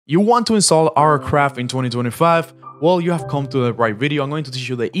You want to install RLCRAFT in 2025? Well, you have come to the right video. I'm going to teach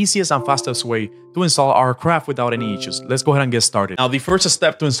you the easiest and fastest way to install RLCRAFT without any issues. Let's go ahead and get started. Now, the first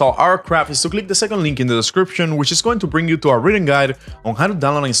step to install RLCRAFT is to click the second link in the description, which is going to bring you to a written guide on how to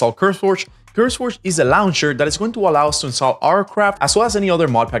download and install CurseForge. CurseForge is a launcher that is going to allow us to install RLCRAFT as well as any other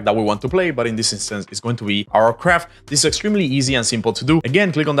mod pack that we want to play, but in this instance, it's going to be RLCRAFT. This is extremely easy and simple to do.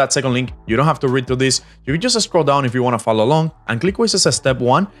 Again, click on that second link. You don't have to read through this. You can just scroll down if you want to follow along and click where it says step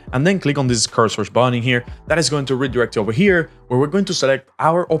 1, and then click on this CurseForge button in here. That is going to redirect you over here, where we're going to select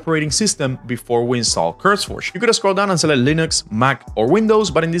our operating system before we install CurseForge. You could scroll down and select Linux, Mac, or Windows,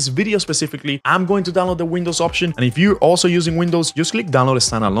 but in this video specifically, I'm going to download the Windows option. And if you're also using Windows, just click download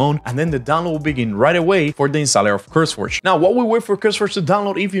standalone, and then the download will begin right away for the installer of CurseForge. Now, while we wait for CurseForge to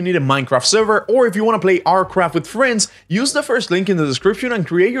download, if you need a Minecraft server or if you want to play RLCRAFT with friends, use the first link in the description and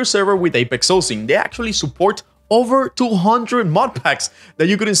create your server with Apex hosting. They actually support over 200 mod packs that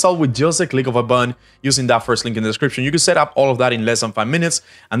you could install with just a click of a button using that first link in the description. You can set up all of that in less than 5 minutes,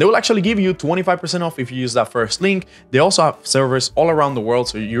 and they will actually give you 25% off if you use that first link. They also have servers all around the world,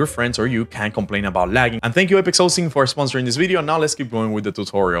 so your friends or you can't complain about lagging. And thank you, Apex Hosting, for sponsoring this video. Now let's keep going with the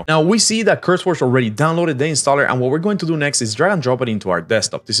tutorial. Now we see that CurseForge already downloaded the installer, and what we're going to do next is drag and drop it into our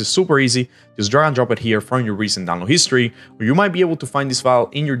desktop. This is super easy. Just drag and drop it here from your recent download history, or you might be able to find this file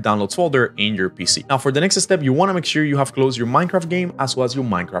in your downloads folder in your PC. Now for the next step, you want to make sure you have closed your Minecraft game as well as your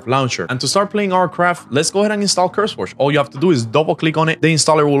Minecraft launcher. And to start playing RLCRAFT, let's go ahead and install CurseForge. All you have to do is double click on it. The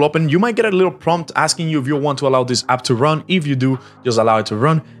installer will open. You might get a little prompt asking you if you want to allow this app to run. If you do, just allow it to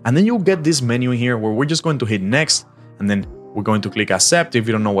run. And then you'll get this menu in here where we're just going to hit next, and then we're going to click accept. If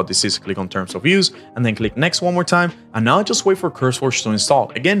you don't know what this is, click on terms of use and then click next one more time. And now just wait for CurseForge to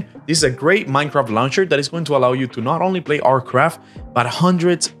install. Again, this is a great Minecraft launcher that is going to allow you to not only play RLCRAFT, but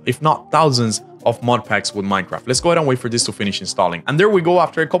hundreds, if not thousands, of mod packs with Minecraft. Let's go ahead and wait for this to finish installing. And there we go.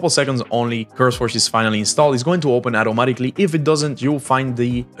 After a couple seconds only, CurseForge is finally installed. It's going to open automatically. If it doesn't, you'll find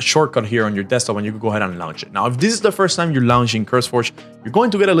the shortcut here on your desktop and you can go ahead and launch it. Now, if this is the first time you're launching CurseForge, you're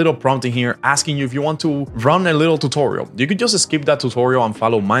going to get a little prompt in here asking you if you want to run a little tutorial. You could just skip that tutorial and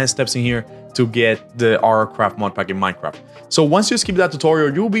follow my steps in here to get the RLCRAFT mod pack in Minecraft. So once you skip that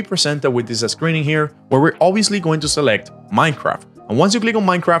tutorial, you'll be presented with this screen in here where we're obviously going to select Minecraft. And once you click on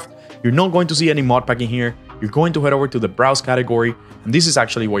Minecraft, you're not going to see any mod pack in here. You're going to head over to the browse category, and this is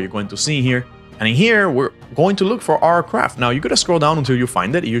actually what you're going to see here. And in here, we're going to look for RLCRAFT. Now, you gotta scroll down until you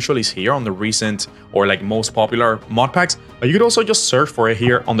find it. It usually is here on the recent or like most popular mod packs, but you could also just search for it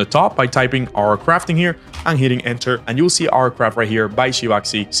here on the top by typing RLCRAFT in here and hitting enter, and you'll see RLCRAFT right here by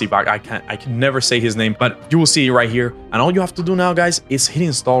Sivak. I can never say his name, but you will see it right here. And all you have to do now, guys, is hit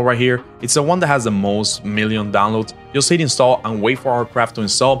install right here. It's the one that has the most million downloads. Just hit install and wait for RLCRAFT to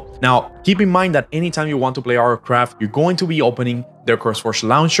install. Now, keep in mind that anytime you want to play RLCRAFT, you're going to be opening the CurseForge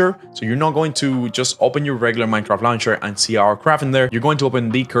launcher. So you're not going to just open your regular Minecraft launcher and see RLCRAFT in there. You're going to open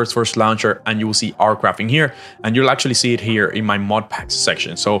the CurseForge launcher and you will see RLCRAFT in here. And you'll actually see it here in my mod packs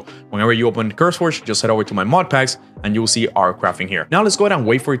section. So whenever you open CurseForge, just head over to my mod packs and you'll see RLCRAFT in here. Now let's go ahead and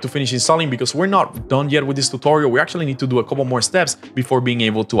wait for it to finish installing because we're not done yet with this tutorial. We actually need to do a couple more steps before being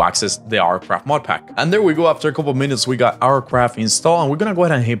able to access the RLCRAFT mod pack. And there we go. After a couple minutes, we got RLCRAFT installed, and we're gonna go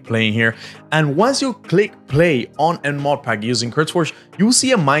ahead and hit play in here. And once you click play on a mod pack using CurseForge, you'll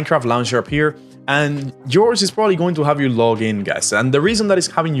see a Minecraft launcher up here, and yours is probably going to have you log in, guys. And the reason that it's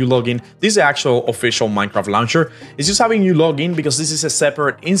having you log in, this is the actual official Minecraft launcher. It's just having you log in because this is a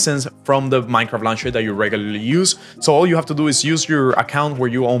separate instance from the Minecraft launcher that you regularly use. So all you have to do is use your account where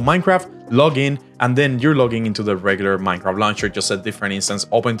you own Minecraft, log in, and then you're logging into the regular Minecraft launcher, just a different instance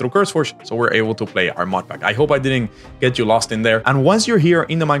open through CurseForge, so we're able to play our mod pack. I hope I didn't get you lost in there. And once you're here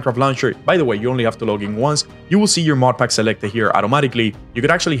in the Minecraft launcher, by the way, you only have to log in once, you will see your mod pack selected here automatically. You could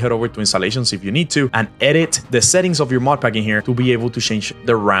actually head over to installations if you need to and edit the settings of your mod pack in here to be able to change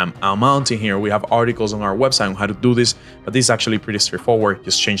the RAM amount in here. We have articles on our website on how to do this, but this is actually pretty straightforward.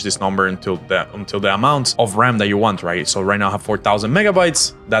 Just change this number until the amount of RAM that you want, right? So right now I have 4,000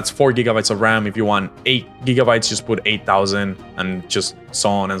 megabytes. That's 4 gigabytes of RAM. If you want 8 gigabytes, just put 8,000 and just so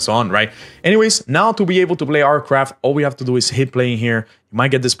on, right? Anyways, now to be able to play RLCRAFT, all we have to do is hit play in here. You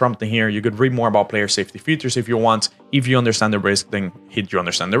might get this prompt in here. You could read more about player safety features if you want. If you understand the risk, then hit you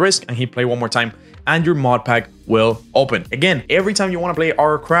understand the risk and hit play one more time, and your mod pack will open. Again, every time you want to play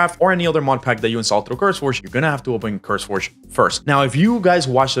RLCRAFT or any other mod pack that you install through CurseForge, you're gonna have to open CurseForge first. Now, if you guys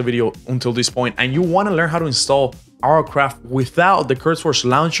watch the video until this point and you want to learn how to install RLCRAFT without the CurseForge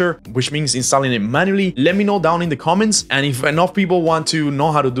launcher, which means installing it manually, let me know down in the comments. And if enough people want to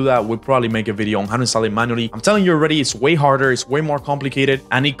know how to do that, we'll probably make a video on how to install it manually. I'm telling you already, it's way harder, it's way more complicated,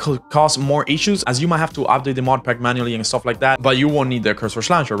 and it could cause more issues as you might have to update the mod pack manually and stuff like that, but you won't need the CurseForge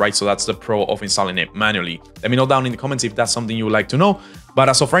launcher, right? So that's the pro of installing it manually. Let me know down in the comments if that's something you would like to know. But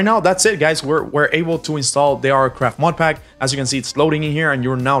as of right now, that's it, guys. We're able to install the RLCRAFT mod pack. As you can see, it's loading in here and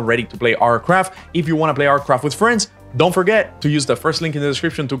you're now ready to play RLCRAFT. If you want to play RLCRAFT with friends, don't forget to use the first link in the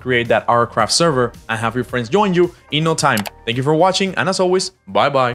description to create that RLCRAFT server and have your friends join you in no time. Thank you for watching, and as always, bye-bye.